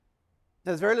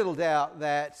There's very little doubt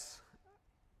that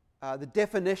the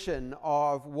definition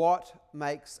of what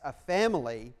makes a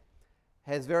family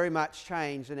has very much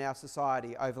changed in our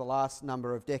society over the last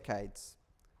number of decades.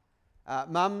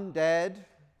 Mum, dad,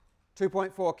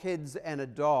 2.4 kids and a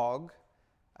dog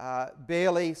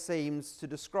barely seems to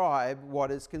describe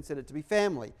what is considered to be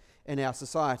family in our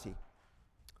society.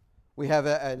 We have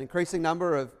an increasing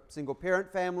number of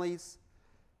single-parent families,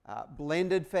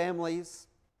 blended families,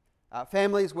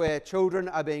 families where children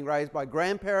are being raised by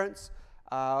grandparents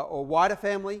or wider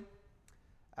family.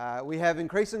 We have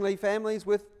increasingly families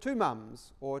with two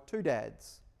mums or two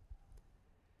dads.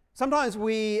 Sometimes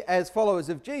we, as followers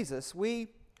of Jesus, we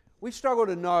struggle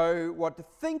to know what to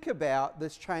think about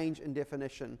this change in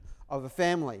definition of a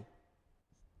family.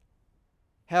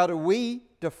 How do we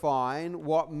define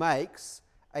what makes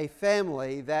a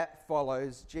family that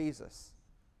follows Jesus?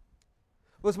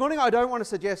 Well, this morning I don't want to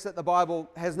suggest that the Bible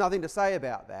has nothing to say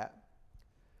about that,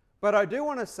 but I do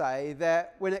want to say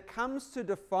that when it comes to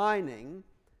defining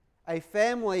a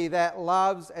family that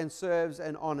loves and serves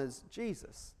and honors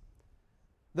Jesus,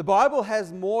 the Bible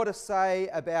has more to say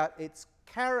about its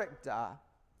character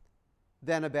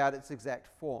than about its exact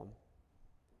form.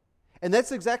 And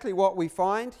that's exactly what we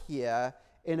find here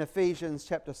in Ephesians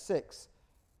chapter 6,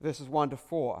 verses 1 to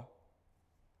 4.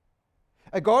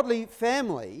 A godly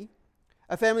family,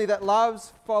 a family that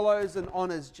loves, follows, and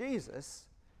honors Jesus,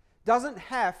 doesn't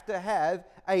have to have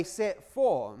a set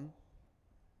form,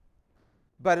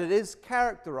 but it is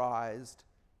characterized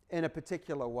in a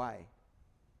particular way.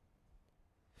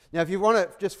 Now, if you want to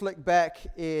just flick back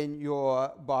in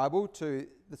your Bible to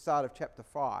the start of chapter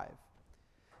 5,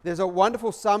 there's a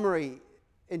wonderful summary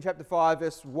in chapter 5,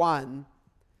 verse 1,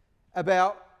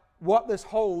 about what this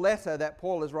whole letter that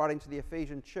Paul is writing to the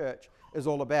Ephesian church is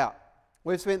all about.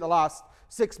 We've spent the last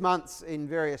 6 months in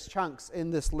various chunks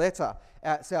in this letter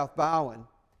at South Barwon,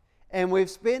 and we've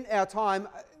spent our time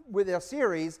with our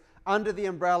series under the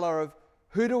umbrella of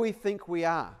who do we think we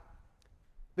are?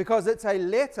 Because it's a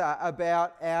letter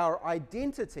about our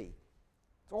identity.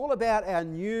 It's all about our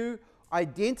new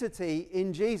identity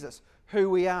in Jesus, who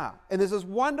we are. And there's this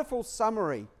wonderful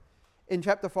summary in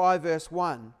chapter 5, verse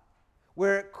 1,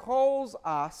 where it calls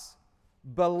us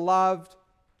beloved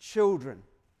children.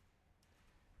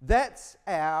 That's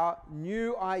our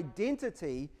new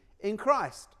identity in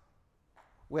Christ.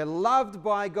 We're loved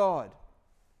by God.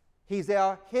 He's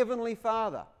our heavenly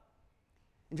Father.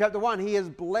 In chapter 1, He has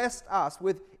blessed us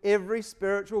with every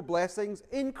spiritual blessings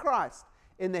in Christ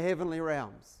in the heavenly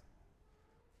realms.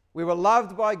 We were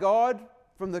loved by God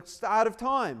from the start of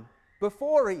time,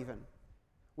 before even.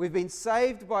 We've been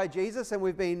saved by Jesus and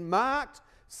we've been marked,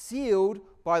 sealed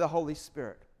by the Holy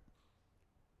Spirit.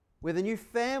 We're the new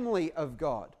family of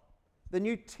God, the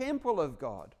new temple of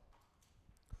God.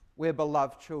 We're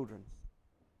beloved children.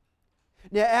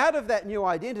 Now, out of that new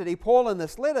identity, Paul in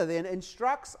this letter then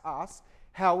instructs us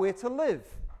how we're to live.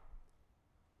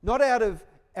 Not out of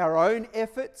our own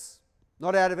efforts,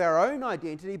 not out of our own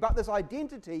identity, but this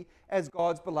identity as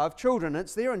God's beloved children.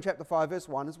 It's there in chapter 5, verse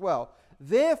 1 as well.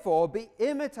 Therefore, be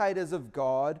imitators of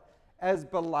God as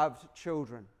beloved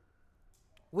children.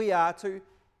 We are to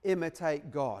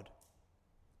imitate God.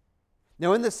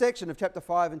 Now, in this section of chapter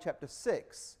 5 and chapter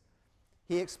 6,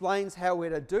 he explains how we're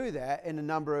to do that in a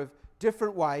number of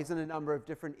different ways, in a number of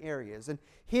different areas. And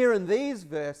here in these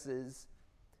verses,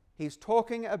 he's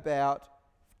talking about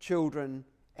children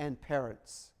and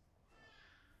parents.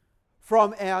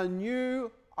 From our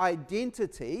new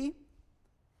identity,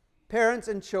 parents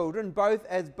and children, both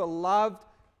as beloved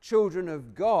children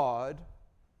of God,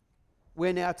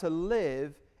 we're now to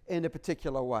live in a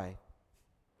particular way.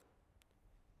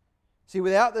 See,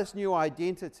 without this new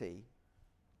identity,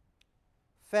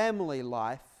 family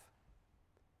life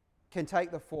can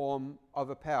take the form of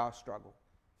a power struggle.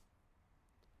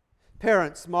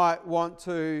 Parents might want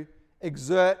to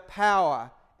exert power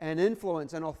and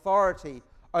influence and authority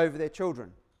over their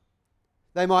children.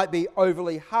 They might be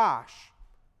overly harsh.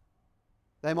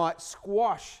 They might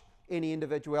squash any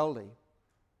individuality.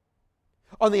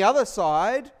 On the other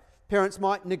side, parents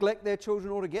might neglect their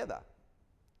children altogether.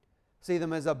 See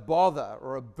them as a bother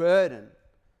or a burden,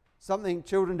 something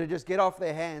children to just get off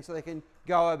their hands so they can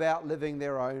go about living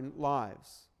their own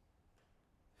lives.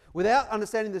 Without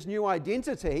understanding this new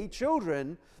identity,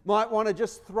 children might want to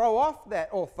just throw off that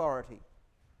authority,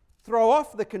 throw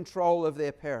off the control of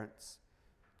their parents.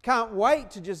 Can't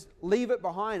wait to just leave it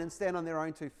behind and stand on their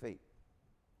own 2 feet.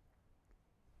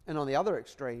 And on the other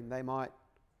extreme, they might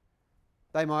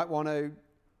want to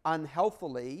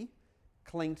unhealthily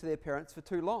cling to their parents for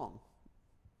too long,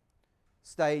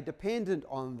 stay dependent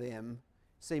on them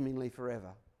seemingly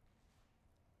forever.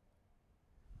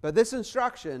 But this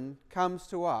instruction comes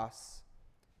to us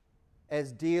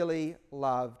as dearly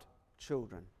loved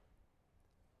children.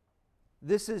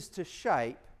 This is to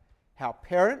shape how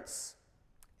parents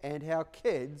and how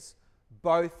kids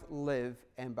both live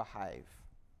and behave.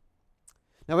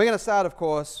 Now we're going to start, of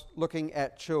course, looking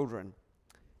at children.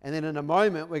 And then in a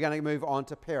moment we're going to move on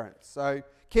to parents. So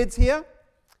kids here,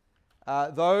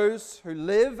 those who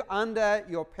live under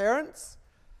your parents,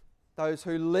 those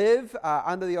who live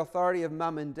under the authority of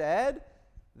mum and dad,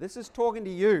 this is talking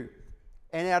to you.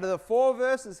 And out of the 4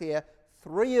 verses here,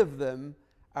 3 of them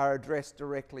are addressed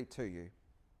directly to you.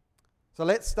 So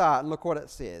let's start and look what it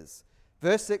says.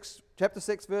 Chapter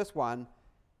 6, verse 1,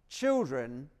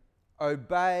 children,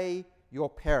 obey your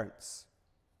parents.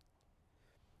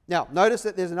 Now, notice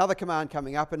that there's another command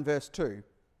coming up in verse 2.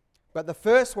 But the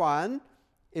first one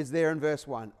is there in verse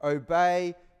 1.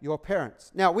 Obey your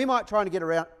parents. Now, we might try and get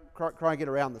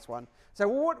around this one. So,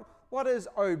 what does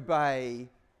obey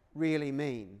really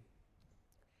mean?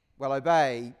 Well,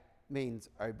 obey means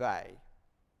obey.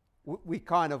 We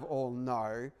kind of all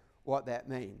know what that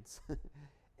means.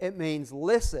 It means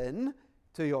listen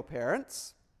to your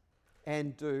parents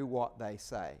and do what they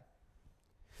say.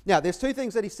 Now, there's 2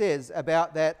 things that he says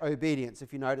about that obedience,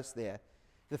 if you notice there.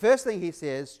 The first thing he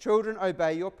says, children,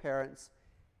 obey your parents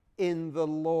in the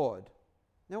Lord.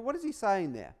 Now, what is he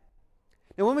saying there?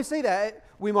 Now, when we see that,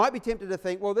 we might be tempted to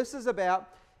think, well, this is about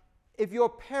if your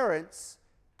parents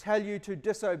tell you to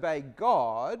disobey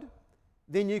God,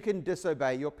 then you can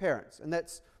disobey your parents. And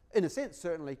that's, in a sense,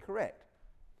 certainly correct.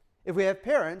 If we have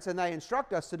parents and they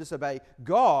instruct us to disobey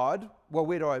God, well,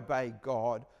 we're to obey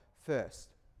God first.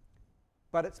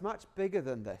 But it's much bigger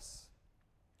than this.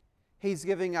 He's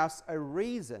giving us a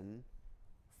reason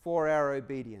for our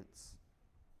obedience.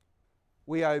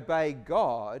 We obey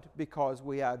God because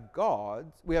we are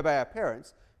God's. We obey our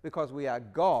parents because we are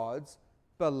God's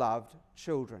beloved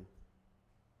children.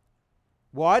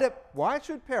 Why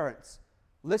should parents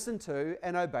listen to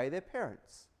and obey their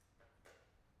parents?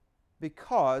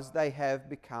 Because they have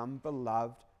become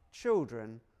beloved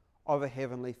children of a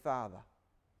heavenly Father.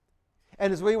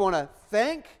 And as we want to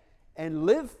thank and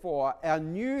live for our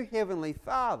new heavenly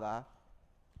Father,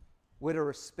 we're to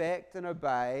respect and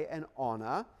obey and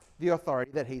honour the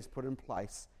authority that He's put in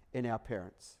place in our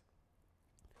parents.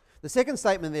 The second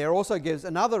statement there also gives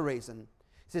another reason.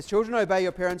 It says, children, obey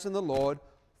your parents in the Lord,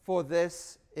 for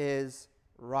this is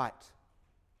right.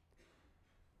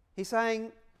 He's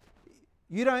saying,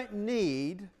 you don't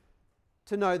need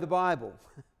to know the Bible.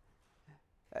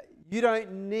 You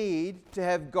don't need to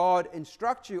have God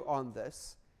instruct you on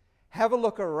this. Have a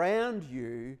look around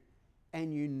you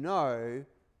and you know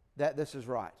that this is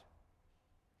right.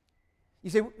 You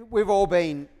see, we've all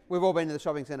been to the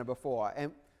shopping centre before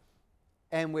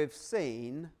and we've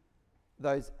seen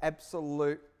those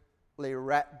absolutely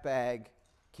rat bag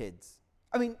kids.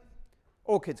 I mean,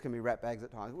 all kids can be rat bags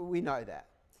at times. We know that.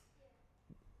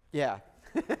 Yeah.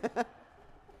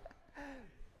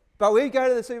 But we go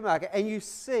to the supermarket and you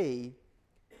see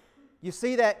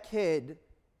that kid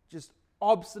just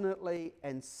obstinately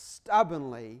and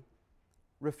stubbornly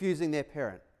refusing their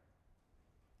parent.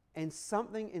 And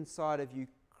something inside of you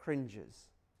cringes,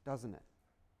 doesn't it?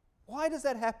 Why does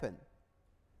that happen?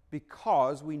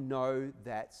 Because we know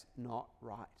that's not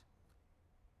right.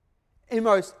 In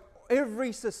most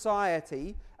every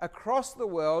society across the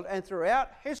world and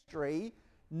throughout history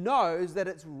knows that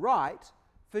it's right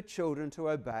for children to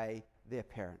obey their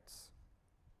parents.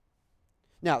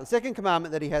 Now, the second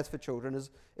commandment that he has for children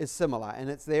is similar, and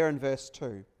it's there in verse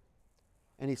 2.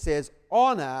 And he says,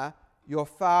 honor your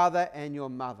father and your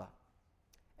mother.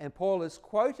 And Paul is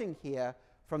quoting here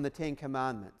from the 10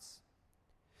 Commandments.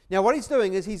 Now, what he's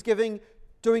doing is he's doing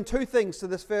 2 things to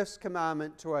this first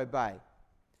commandment to obey.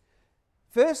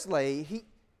 Firstly,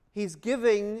 he's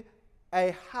giving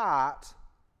a heart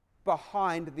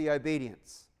behind the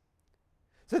obedience.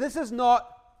 So this is not,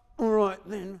 all right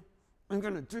then, I'm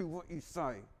going to do what you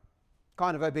say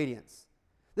kind of obedience.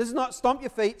 This is not stomp your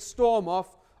feet, storm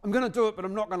off, I'm going to do it but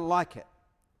I'm not going to like it.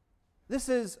 This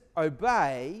is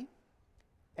obey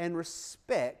and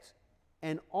respect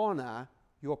and honour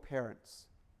your parents.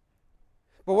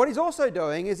 But what he's also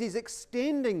doing is he's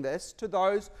extending this to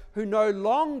those who no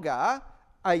longer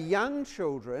are young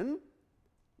children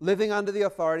living under the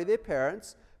authority of their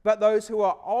parents, but those who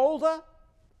are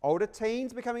older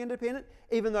teens becoming independent,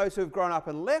 even those who have grown up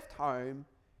and left home,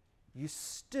 you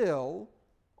still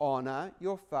honour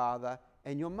your father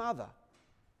and your mother.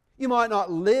 You might not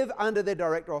live under their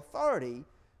direct authority,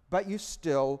 but you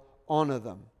still honour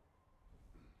them.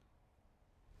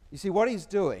 You see, what he's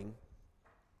doing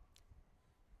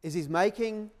is he's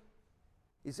making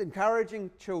is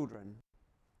encouraging children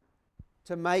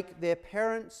to make their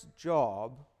parents'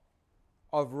 job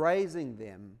of raising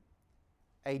them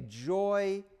a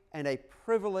joy and a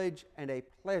privilege and a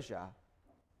pleasure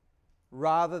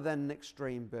rather than an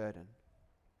extreme burden.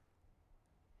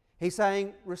 He's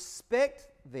saying, respect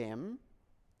them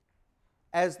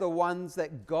as the ones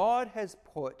that God has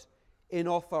put in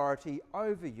authority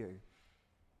over you.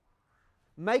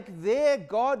 Make their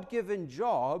God-given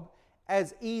job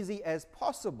as easy as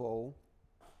possible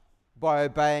by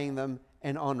obeying them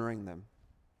and honoring them.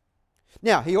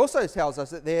 Now, he also tells us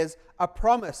that there's a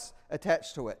promise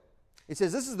attached to it. He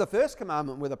says, this is the first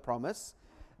commandment with a promise,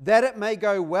 that it may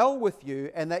go well with you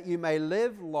and that you may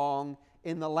live long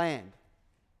in the land.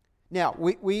 Now,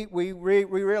 we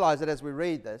realize that as we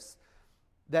read this,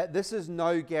 that this is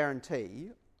no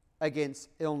guarantee against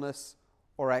illness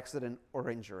or accident or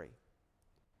injury.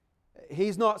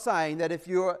 He's not saying that if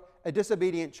you're a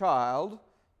disobedient child,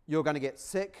 you're going to get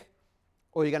sick,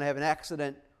 or you're going to have an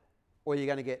accident, or you're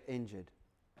going to get injured.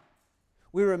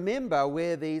 We remember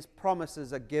where these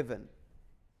promises are given.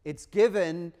 It's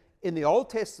given in the Old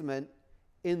Testament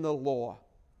in the law.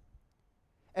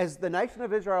 As the nation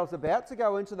of Israel is about to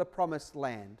go into the promised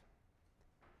land,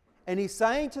 and he's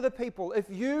saying to the people, if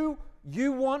you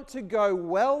want to go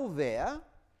well there,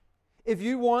 if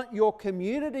you want your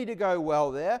community to go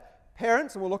well there,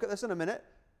 parents, and we'll look at this in a minute,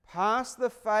 pass the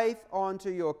faith on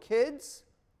to your kids.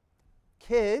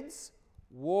 Kids,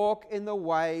 walk in the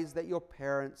ways that your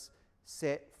parents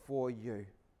set for you.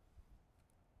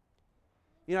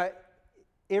 You know,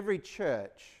 every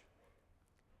church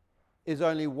is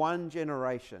only one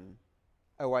generation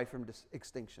away from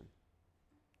extinction.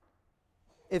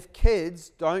 If kids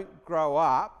don't grow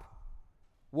up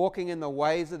walking in the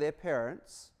ways of their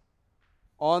parents,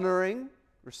 honoring,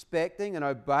 respecting, and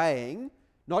obeying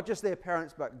not just their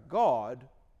parents but God,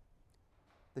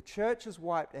 the church is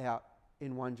wiped out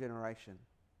in one generation.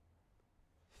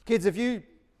 Kids, if you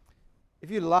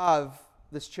love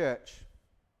this church,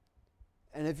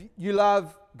 and if you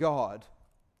love God,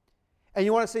 and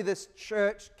you want to see this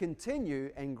church continue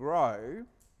and grow,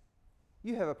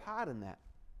 you have a part in that.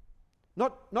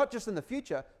 Not just in the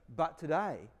future, but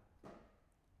today.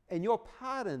 And your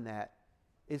part in that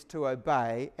is to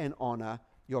obey and honor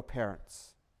your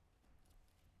parents.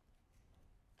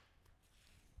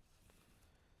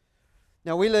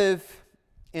 Now, we live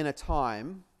in a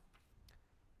time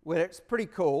where it's pretty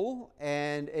cool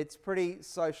and it's pretty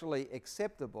socially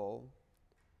acceptable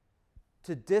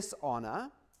to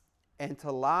dishonor and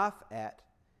to laugh at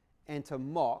and to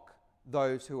mock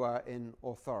those who are in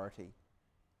authority,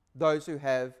 those who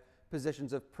have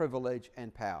positions of privilege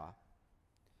and power.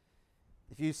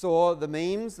 If you saw the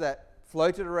memes that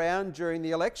floated around during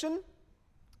the election,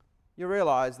 you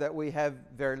realize that we have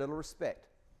very little respect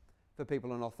for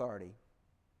people in authority.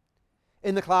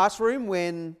 In the classroom,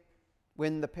 when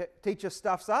the teacher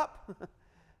stuffs up,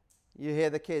 you hear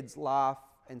the kids laugh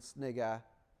and snigger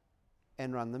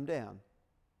and run them down.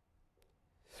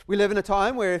 We live in a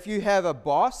time where if you have a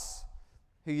boss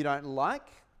who you don't like,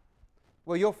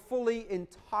 well, you're fully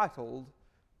entitled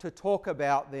to talk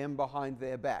about them behind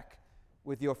their back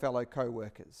with your fellow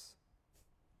co-workers.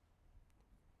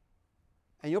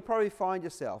 And you'll probably find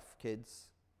yourself, kids,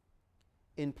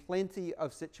 in plenty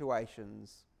of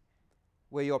situations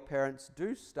where your parents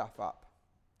do stuff up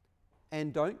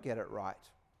and don't get it right,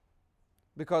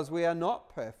 because we are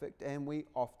not perfect and we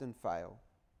often fail.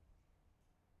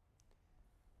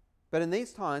 But in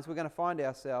these times, we're going to find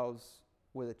ourselves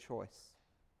with a choice.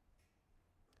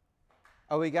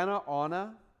 Are we going to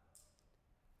honor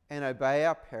and obey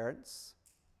our parents,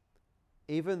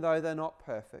 even though they're not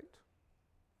perfect?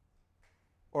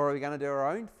 Or are we going to do our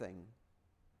own thing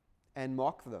and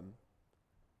mock them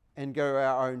and go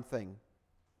our own thing?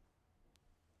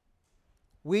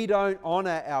 We don't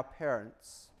honor our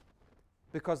parents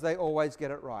because they always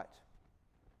get it right.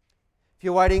 If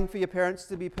you're waiting for your parents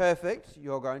to be perfect,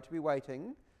 you're going to be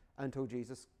waiting until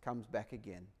Jesus comes back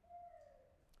again.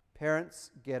 Parents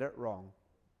get it wrong.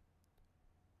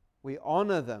 We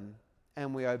honor them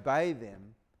and we obey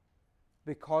them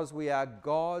because we are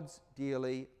God's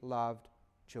dearly loved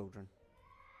children.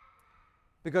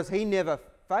 Because He never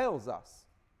fails us.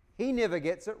 He never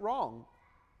gets it wrong.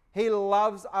 He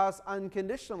loves us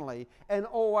unconditionally and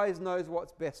always knows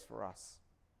what's best for us.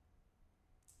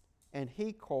 And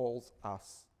He calls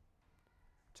us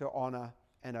to honor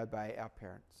and obey our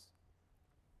parents.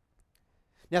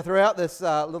 Now, throughout this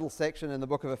little section in the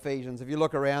book of Ephesians, if you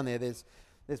look around there, there's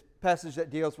passage that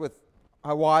deals with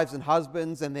wives and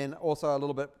husbands, and then also a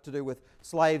little bit to do with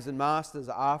slaves and masters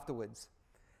afterwards.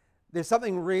 There's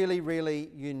something really, really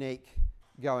unique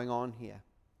going on here.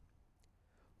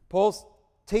 Paul's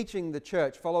teaching the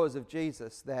church, followers of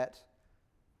Jesus, that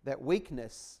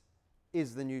weakness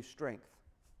is the new strength.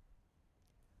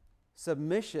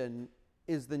 Submission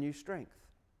is the new strength.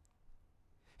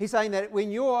 He's saying that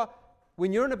when you're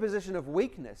in a position of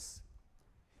weakness,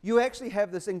 you actually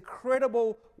have this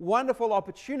incredible, wonderful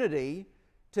opportunity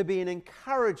to be an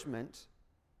encouragement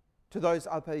to those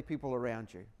other people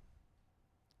around you.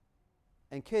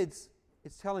 And kids,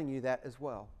 it's telling you that as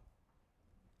well.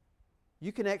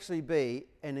 You can actually be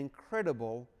an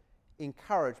incredible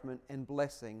encouragement and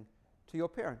blessing to your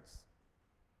parents.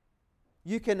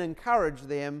 You can encourage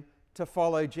them to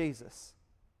follow Jesus.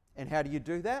 And how do you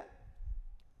do that?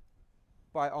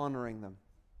 By honoring them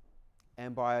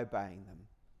and by obeying them.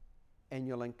 And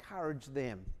you'll encourage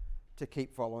them to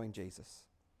keep following Jesus.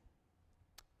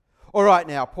 All right,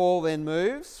 now, Paul then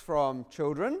moves from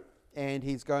children and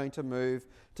he's going to move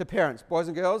to parents. Boys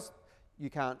and girls, you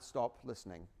can't stop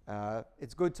listening.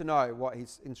 It's good to know what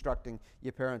he's instructing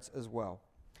your parents as well.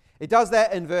 It does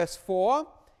that in verse 4,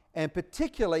 and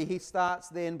particularly he starts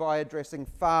then by addressing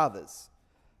fathers.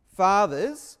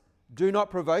 Fathers, do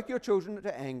not provoke your children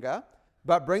to anger,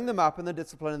 but bring them up in the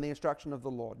discipline and the instruction of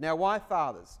the Lord. Now, why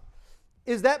fathers?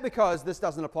 Is that because this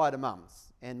doesn't apply to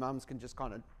mums, and mums can just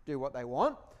kind of do what they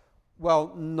want?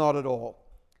 Well, not at all.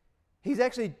 He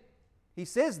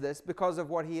says this because of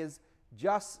what he has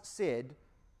just said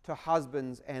to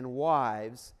husbands and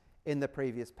wives in the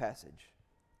previous passage.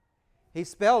 He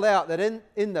spelled out that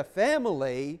in the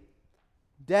family,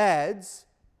 dads,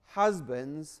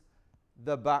 husbands,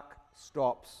 the buck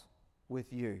stops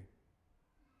with you.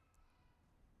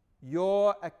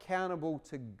 You're accountable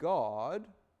to God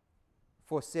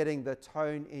for setting the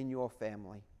tone in your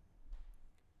family.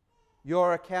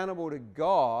 You're accountable to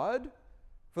God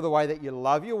for the way that you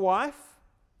love your wife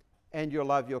and you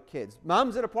love your kids.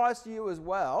 Mums, it applies to you as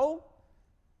well,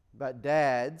 but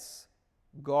dads,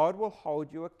 God will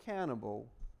hold you accountable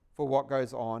for what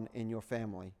goes on in your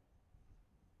family.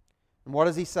 And what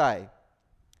does he say?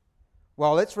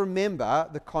 Well, let's remember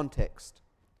the context.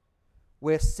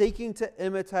 We're seeking to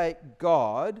imitate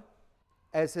God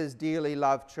as his dearly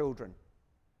loved children.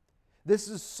 This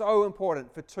is so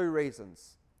important for two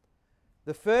reasons.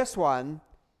 The first one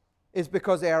is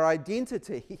because our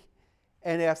identity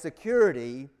and our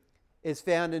security is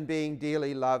found in being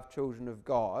dearly loved children of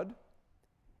God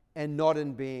and not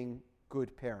in being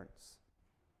good parents.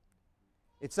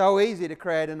 It's so easy to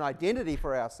create an identity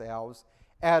for ourselves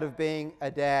out of being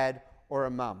a dad or a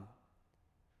mum,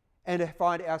 and to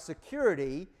find our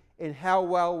security in how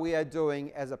well we are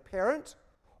doing as a parent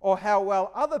or how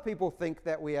well other people think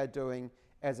that we are doing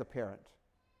as a parent.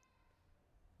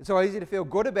 It's so easy to feel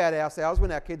good about ourselves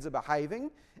when our kids are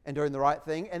behaving and doing the right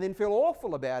thing, and then feel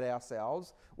awful about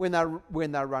ourselves when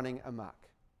they're running amok.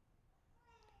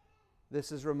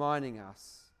 This is reminding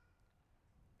us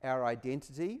our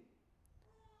identity,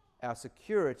 our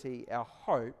security, our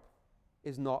hope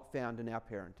is not found in our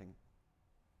parenting.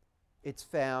 It's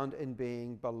found in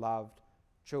being beloved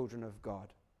children of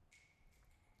God.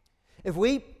 If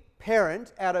we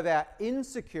parent out of our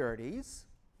insecurities,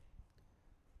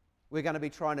 we're going to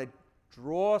be trying to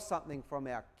draw something from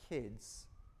our kids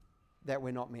that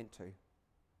we're not meant to.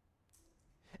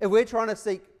 If we're trying to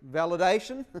seek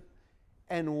validation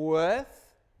and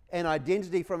worth and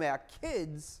identity from our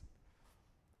kids,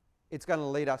 it's going to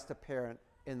lead us to parent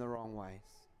in the wrong ways.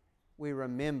 We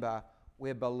remember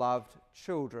we're beloved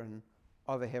children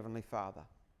of a Heavenly Father.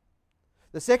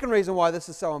 The second reason why this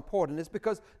is so important is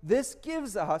because this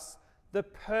gives us the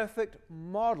perfect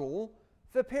model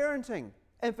for parenting,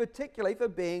 and particularly for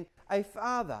being a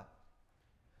father.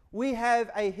 We have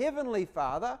a Heavenly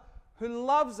Father who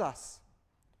loves us,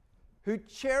 who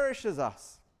cherishes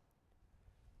us,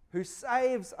 who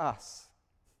saves us,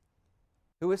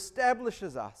 who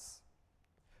establishes us,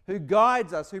 who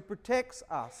guides us, who protects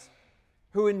us,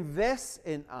 who invests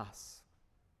in us.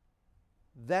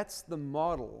 That's the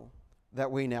model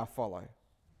that we now follow.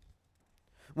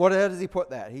 How does he put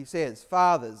that? He says,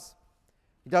 fathers,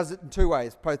 he does it in two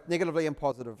ways, both negatively and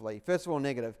positively. First of all,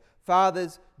 negative.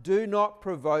 Fathers, do not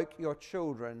provoke your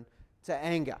children to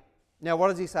anger. Now,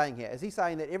 what is he saying here? Is he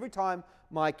saying that every time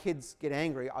my kids get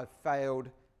angry, I've failed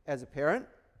as a parent?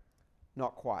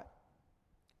 Not quite.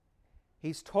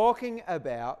 He's talking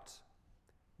about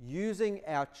using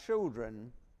our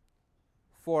children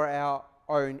for our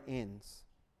own ends.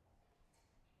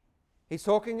 He's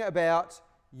talking about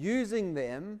using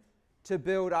them to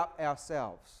build up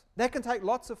ourselves. That can take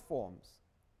lots of forms.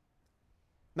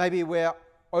 Maybe we're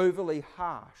overly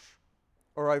harsh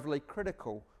or overly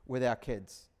critical with our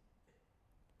kids.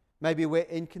 Maybe we're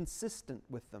inconsistent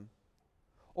with them.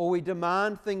 or we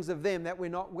demand things of them that we're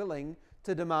not willing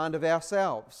to demand of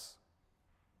ourselves.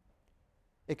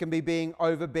 It can be being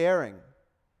overbearing,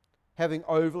 having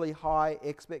overly high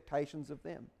expectations of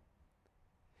them.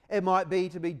 It might be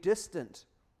to be distant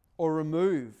or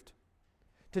removed,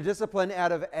 to discipline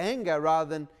out of anger rather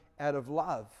than out of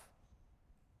love.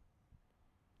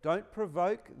 Don't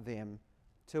provoke them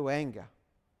to anger.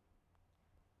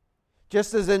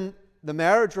 Just as in the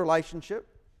marriage relationship,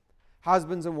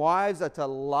 husbands and wives are to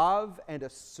love and to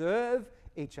serve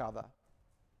each other,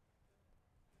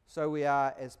 so we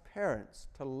are as parents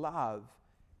to love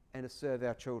and to serve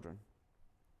our children.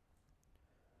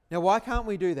 Now, why can't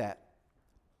we do that?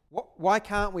 Why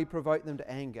can't we provoke them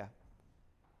to anger?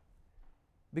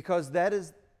 Because that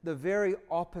is the very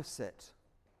opposite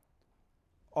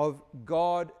of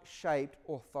God-shaped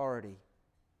authority.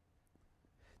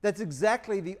 That's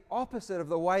exactly the opposite of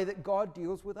the way that God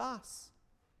deals with us.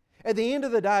 At the end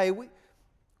of the day,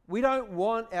 we don't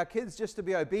want our kids just to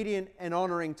be obedient and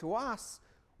honouring to us.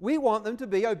 We want them to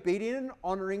be obedient and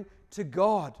honouring to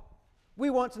God. We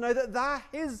want to know that they're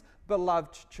His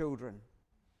beloved children.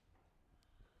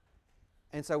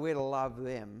 And so we're to love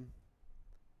them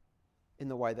in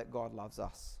the way that God loves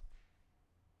us.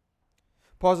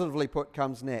 Positively put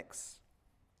comes next.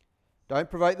 Don't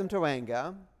provoke them to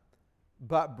anger,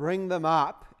 but bring them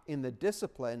up in the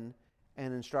discipline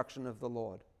and instruction of the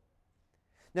Lord.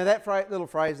 Now that little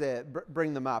phrase there,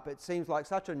 bring them up, it seems like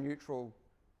such a neutral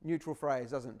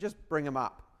phrase, doesn't it? Just bring them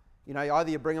up. You know, either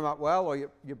you bring them up well or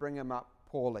you bring them up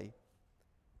poorly.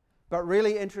 But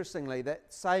really interestingly,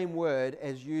 that same word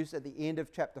is used at the end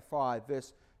of chapter 5,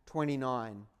 verse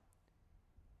 29.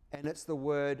 And it's the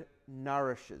word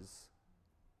nourishes.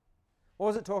 What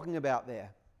was it talking about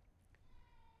there?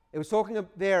 It was talking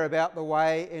there about the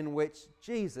way in which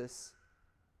Jesus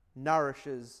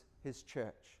nourishes His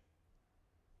church.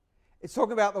 It's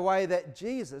talking about the way that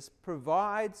Jesus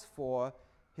provides for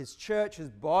His church, His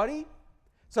body.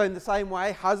 So in the same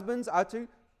way, husbands are to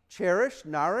cherish,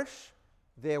 nourish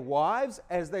their wives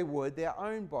as they would their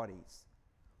own bodies.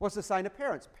 What's the saying to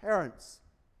parents? Parents,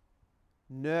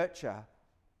 nurture,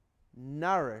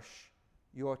 nourish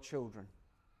your children.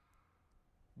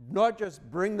 Not just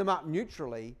bring them up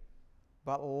neutrally,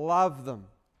 but love them.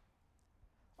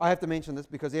 I have to mention this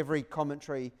because every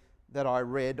commentary that I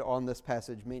read on this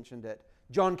passage mentioned it.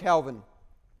 John Calvin,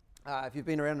 if you've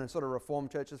been around in sort of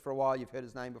Reformed churches for a while, you've heard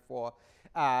his name before.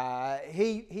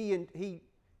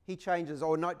 He changes,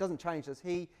 or no, it doesn't change this.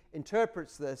 He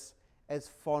interprets this as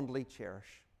fondly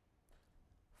cherish.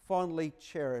 Fondly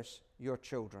cherish your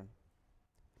children.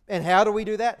 And how do we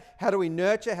do that? How do we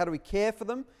nurture? How do we care for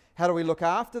them? How do we look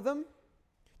after them?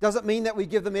 Does it mean that we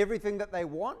give them everything that they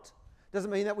want? Does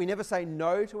it mean that we never say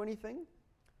no to anything?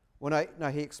 Well, no,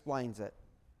 he explains it.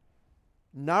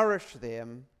 Nourish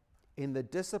them in the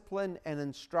discipline and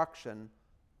instruction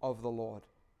of the Lord.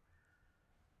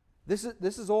 This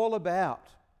is all about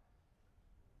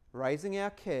raising our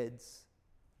kids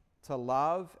to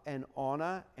love and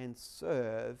honor and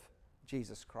serve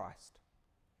Jesus Christ.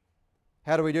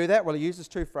 How do we do that? Well, he uses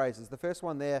two phrases. The first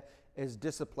one there is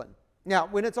discipline. Now,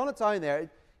 when it's on its own there,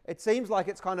 it seems like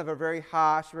it's kind of a very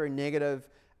harsh, very negative,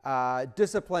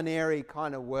 disciplinary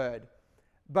kind of word.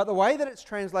 But the way that it's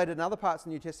translated in other parts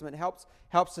of the New Testament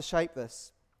helps to shape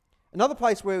this. Another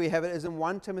place where we have it is in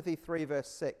 1 Timothy 3, verse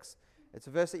 6. It's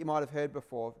a verse that you might have heard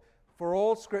before. For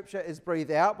all Scripture is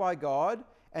breathed out by God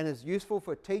and is useful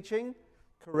for teaching,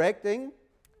 correcting,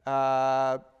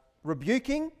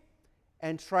 rebuking,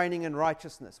 and training in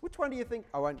righteousness. Which one do you think?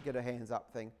 I won't get a hands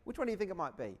up thing. Which one do you think it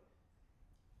might be?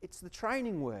 It's the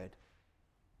training word.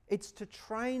 It's to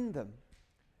train them,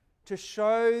 to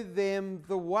show them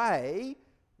the way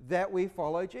that we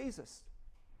follow Jesus,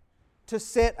 to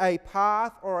set a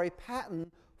path or a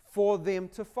pattern for them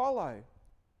to follow.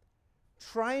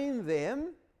 Train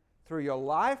them through your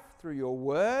life, through your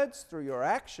words, through your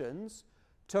actions,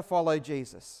 to follow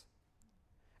Jesus.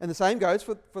 And the same goes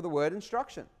for the word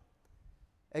instruction.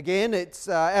 Again, it's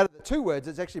out of the two words,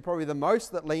 it's actually probably the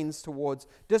most that leans towards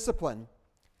discipline.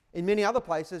 In many other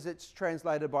places, it's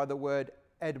translated by the word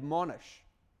admonish.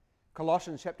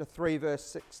 Colossians chapter 3, verse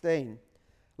 16.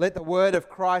 Let the word of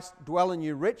Christ dwell in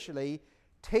you richly,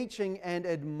 teaching and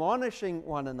admonishing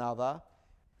one another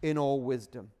in all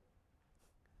wisdom.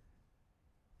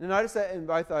 Now notice that in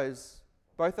both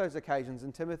those occasions,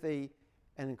 in Timothy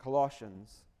and in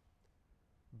Colossians,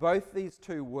 both these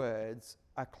two words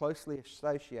are closely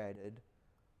associated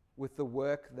with the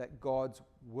work that God's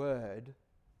Word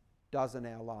does in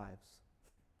our lives.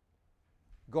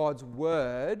 God's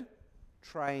Word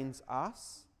trains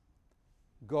us.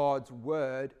 God's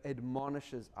Word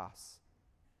admonishes us.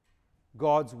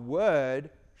 God's word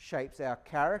shapes our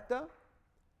character.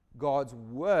 God's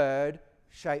word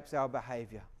shapes our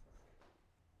behavior.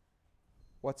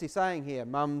 What's he saying here,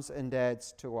 mums and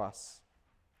dads, to us?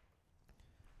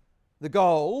 The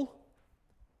goal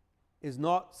is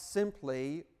not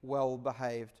simply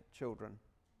well-behaved children.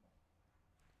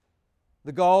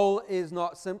 The goal is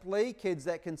not simply kids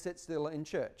that can sit still in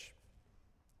church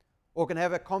or can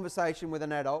have a conversation with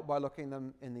an adult by looking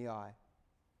them in the eye.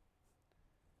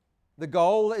 The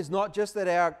goal is not just that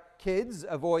our kids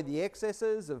avoid the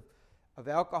excesses of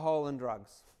alcohol and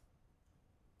drugs.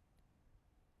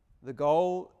 The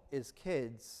goal is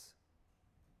kids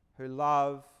who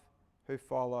love, who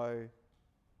follow,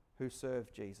 who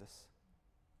serve Jesus,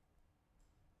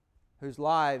 whose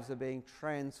lives are being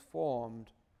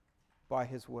transformed by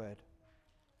his word.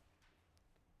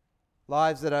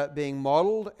 Lives that are being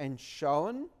modeled and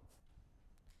shown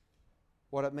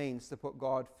what it means to put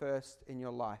God first in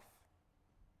your life.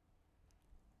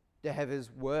 To have his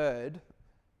word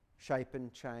shape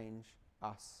and change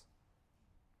us.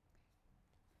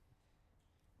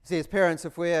 See, as parents,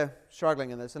 if we're struggling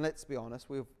in this, and let's be honest,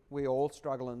 we all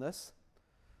struggle in this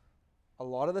a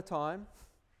lot of the time,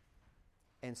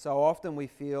 and so often we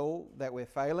feel that we're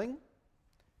failing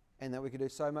and that we could do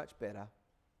so much better.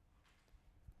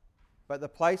 But the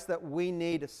place that we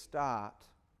need to start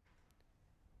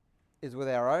is with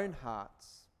our own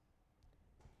hearts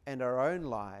and our own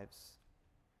lives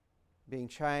being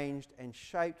changed and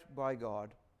shaped by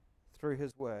God through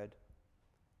his word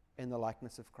in the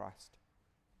likeness of Christ.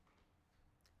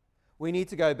 We need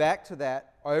to go back to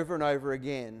that over and over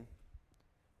again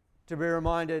to be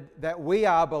reminded that we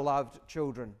are beloved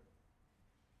children.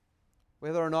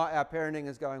 Whether or not our parenting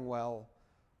is going well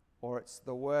or it's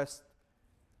the worst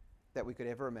that we could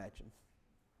ever imagine.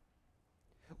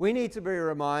 We need to be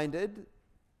reminded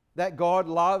that God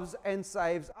loves and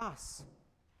saves us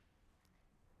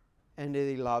and that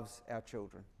he loves our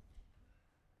children.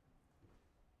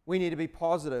 We need to be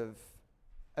positive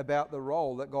about the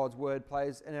role that God's word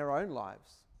plays in our own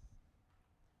lives.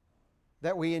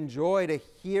 That we enjoy to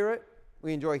hear it,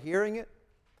 we enjoy hearing it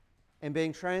and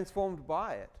being transformed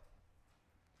by it.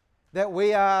 That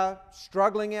we are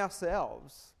struggling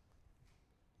ourselves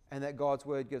and that God's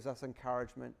word gives us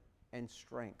encouragement and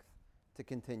strength to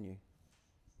continue.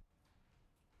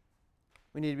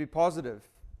 We need to be positive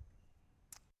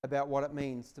about what it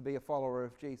means to be a follower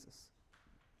of Jesus.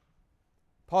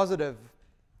 Positive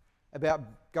about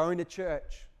going to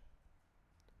church.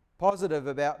 Positive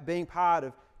about being part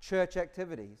of church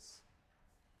activities.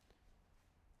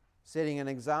 Setting an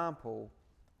example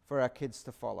for our kids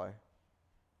to follow.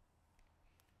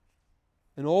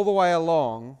 And all the way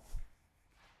along,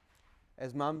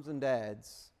 as mums and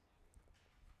dads,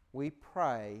 we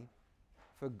pray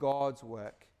for God's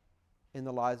work in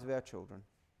the lives of our children.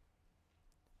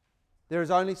 There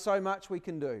is only so much we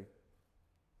can do,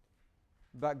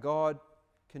 but God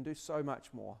can do so much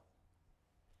more.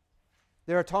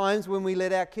 There are times when we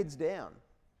let our kids down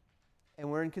and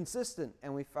we're inconsistent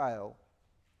and we fail,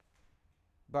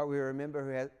 but we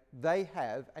remember they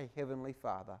have a heavenly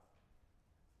Father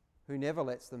who never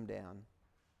lets them down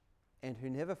and who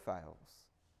never fails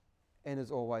and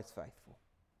is always faithful.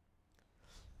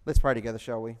 Let's pray together,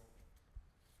 shall we?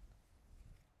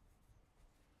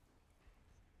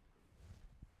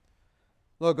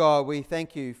 Lord God, we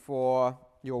thank you for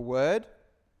your word.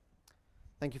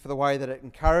 Thank you for the way that it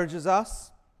encourages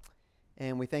us,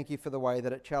 and we thank you for the way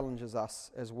that it challenges us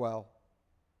as well.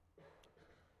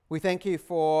 We thank you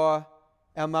for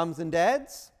our mums and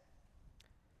dads,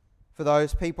 for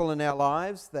those people in our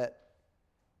lives that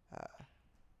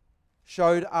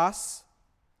showed us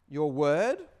your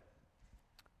word,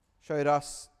 showed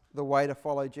us the way to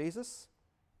follow Jesus,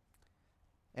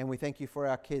 and we thank you for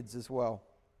our kids as well.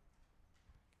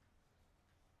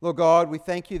 Lord God, we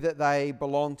thank you that they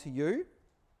belong to you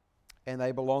and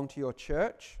they belong to your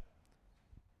church.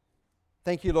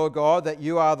 Thank you, Lord God, that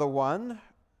you are the one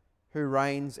who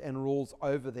reigns and rules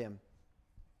over them.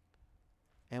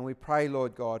 And we pray,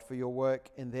 Lord God, for your work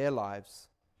in their lives,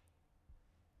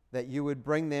 that you would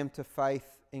bring them to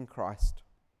faith in Christ,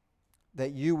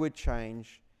 that you would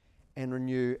change and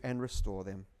renew and restore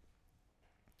them.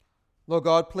 Lord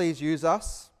God, please use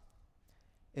us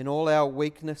in all our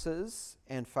weaknesses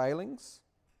and failings.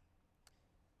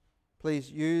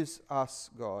 Please use us,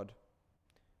 God,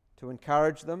 to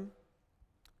encourage them,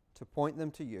 to point them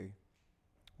to you.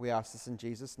 We ask this in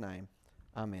Jesus' name.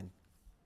 Amen.